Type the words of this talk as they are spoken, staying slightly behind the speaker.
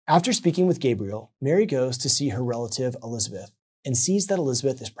After speaking with Gabriel, Mary goes to see her relative Elizabeth and sees that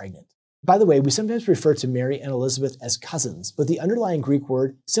Elizabeth is pregnant. By the way, we sometimes refer to Mary and Elizabeth as cousins, but the underlying Greek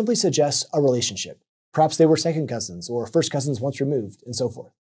word simply suggests a relationship. Perhaps they were second cousins or first cousins once removed, and so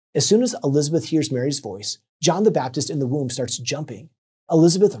forth. As soon as Elizabeth hears Mary's voice, John the Baptist in the womb starts jumping.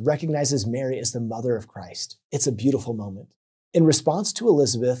 Elizabeth recognizes Mary as the mother of Christ. It's a beautiful moment. In response to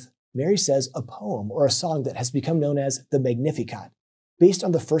Elizabeth, Mary says a poem or a song that has become known as the Magnificat, based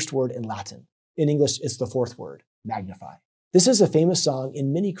on the first word in Latin. In English, it's the fourth word, magnify. This is a famous song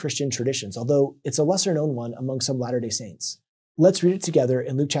in many Christian traditions, although it's a lesser-known one among some Latter-day Saints. Let's read it together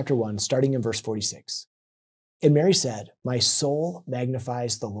in Luke chapter 1, starting in verse 46. And Mary said, "My soul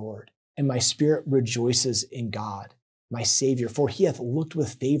magnifies the Lord, and my spirit rejoices in God, my Savior, for he hath looked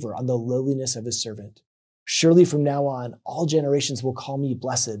with favor on the lowliness of his servant. Surely from now on, all generations will call me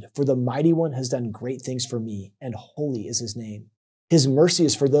blessed, for the Mighty One has done great things for me, and holy is his name. His mercy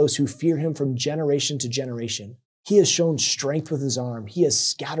is for those who fear him from generation to generation. He has shown strength with his arm. He has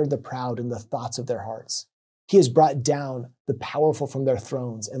scattered the proud in the thoughts of their hearts. He has brought down the powerful from their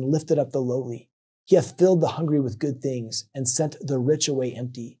thrones and lifted up the lowly. He hath filled the hungry with good things and sent the rich away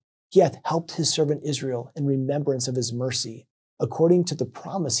empty. He hath helped his servant Israel in remembrance of his mercy, according to the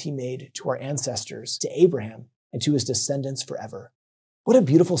promise he made to our ancestors, to Abraham, and to his descendants forever." What a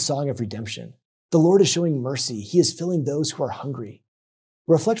beautiful song of redemption. The Lord is showing mercy. He is filling those who are hungry.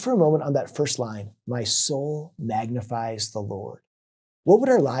 Reflect for a moment on that first line, "My soul magnifies the Lord." What would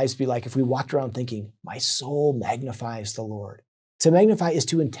our lives be like if we walked around thinking, "My soul magnifies the Lord"? To magnify is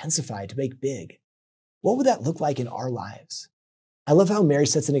to intensify, to make big. What would that look like in our lives? I love how Mary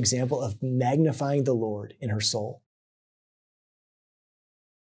sets an example of magnifying the Lord in her soul.